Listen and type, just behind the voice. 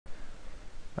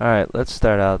Alright, let's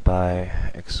start out by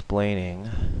explaining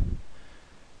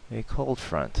a cold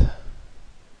front.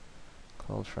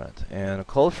 And a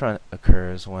cold front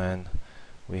occurs when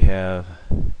we have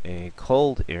a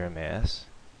cold air mass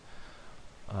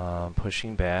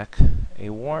pushing back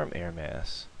a warm air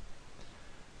mass.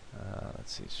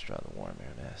 Let's see, let's draw the warm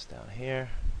air mass down here.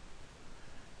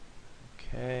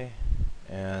 Okay,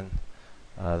 and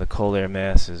the cold air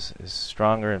mass is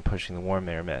stronger and pushing the warm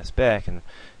air mass back, and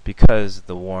because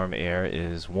the warm air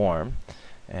is warm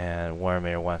and warm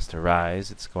air wants to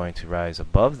rise, it's going to rise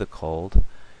above the cold,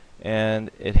 and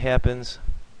it happens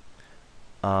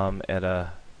at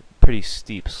a pretty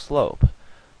steep slope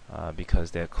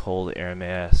because that cold air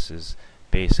mass is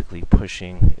basically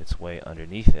pushing its way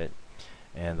underneath it,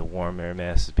 and the warm air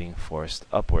mass is being forced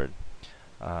upward.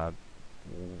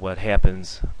 What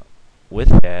happens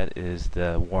with that is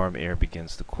the warm air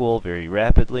begins to cool very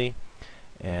rapidly,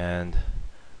 and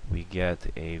we get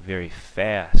a very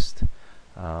fast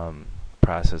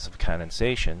process of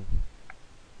condensation,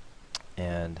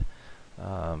 and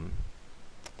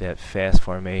that fast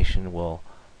formation will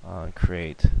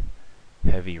create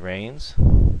heavy rains,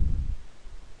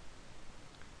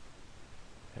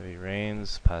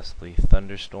 possibly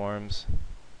thunderstorms.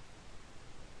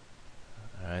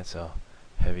 Alright, so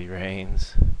heavy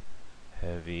rains,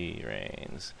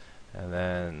 and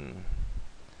then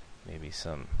maybe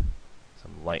some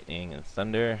lightning and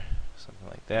thunder, something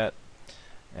like that.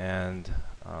 And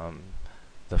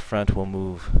the front will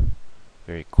move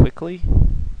very quickly.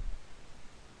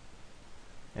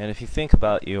 And if you think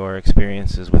about your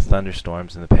experiences with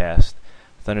thunderstorms in the past,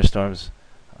 thunderstorms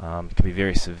can be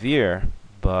very severe,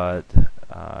 but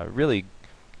really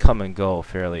come and go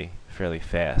fairly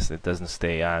fast. It doesn't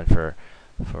stay on for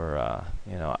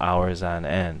hours on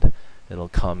end. It'll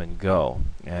come and go.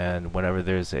 And whenever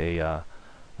there's a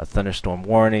thunderstorm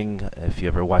warning, if you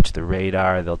ever watch the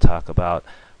radar, they'll talk about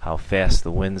how fast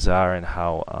the winds are and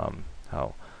how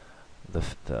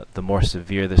the more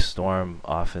severe the storm,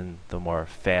 often the more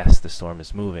fast the storm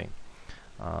is moving.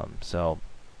 So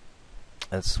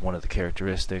that's one of the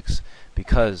characteristics,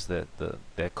 because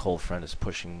that cold front is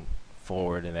pushing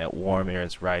forward and that warm air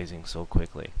is rising so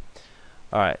quickly.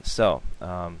 Alright, so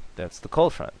that's the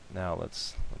cold front. Now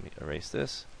let me erase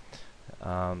this.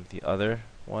 The other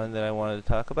one that I wanted to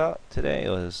talk about today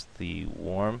was the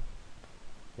warm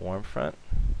front.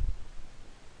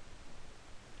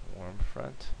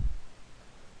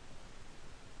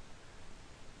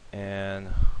 And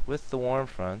with the warm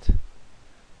front,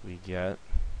 we get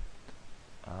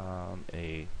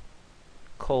a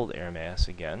cold air mass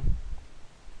again.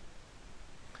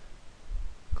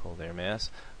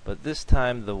 But this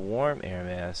time the warm air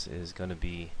mass is going to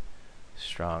be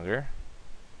stronger,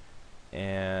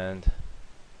 and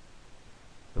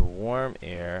the warm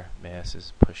air mass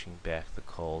is pushing back the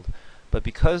cold. But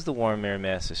because the warm air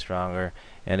mass is stronger,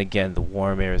 and again the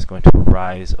warm air is going to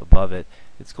rise above it,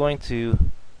 it's going to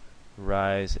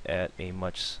rise at a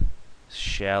much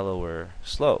shallower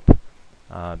slope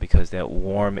because that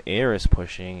warm air is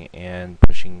pushing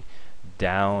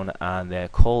down on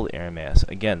that cold air mass.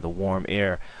 Again, the warm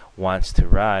air wants to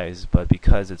rise, but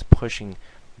because it's pushing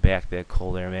back that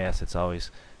cold air mass, it's always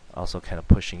also kind of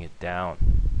pushing it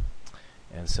down.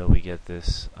 And so we get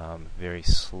this very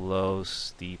slow,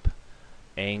 steep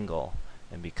angle.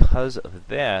 And because of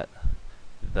that,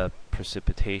 the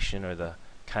precipitation or the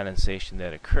condensation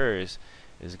that occurs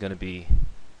is going to be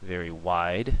very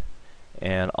wide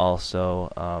and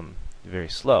also very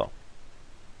slow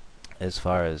as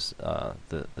far as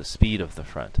the speed of the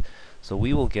front. So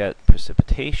we will get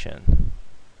precipitation,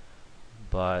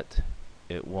 but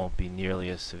it won't be nearly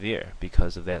as severe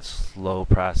because of that slow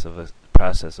process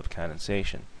of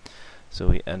condensation. So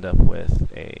we end up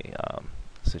with a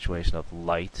situation of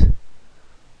light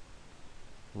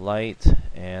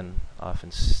and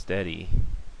often steady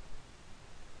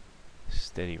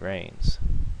rains.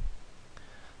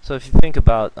 So if you think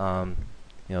about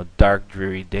dark,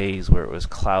 dreary days where it was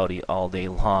cloudy all day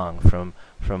long from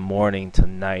morning to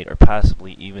night, or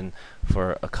possibly even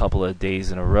for a couple of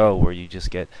days in a row where you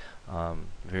just get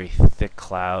very thick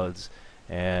clouds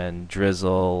and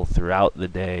drizzle throughout the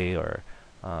day, or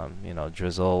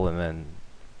drizzle and then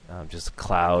just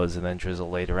clouds and then drizzle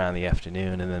later on in the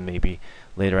afternoon and then maybe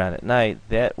later on at night,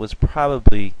 that was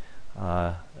probably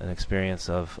an experience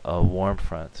of a warm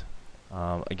front.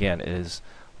 Again, it is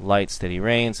light, steady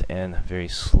rains and very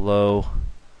slow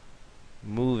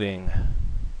moving,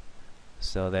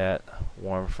 so that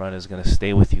warm front is going to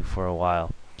stay with you for a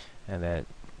while, and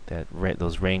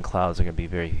those rain clouds are going to be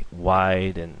very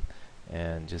wide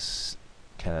and just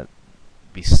kind of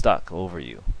be stuck over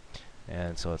you.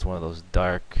 and so it's one of those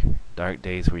dark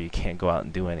days where you can't go out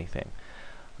and do anything.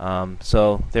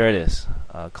 So there it is,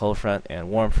 cold front and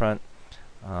warm front,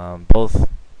 both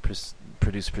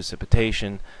produce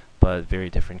precipitation, but very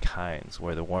different kinds,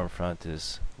 where the warm front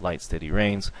is light steady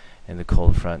rains and the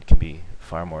cold front can be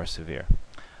far more severe.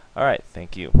 Alright,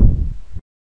 thank you.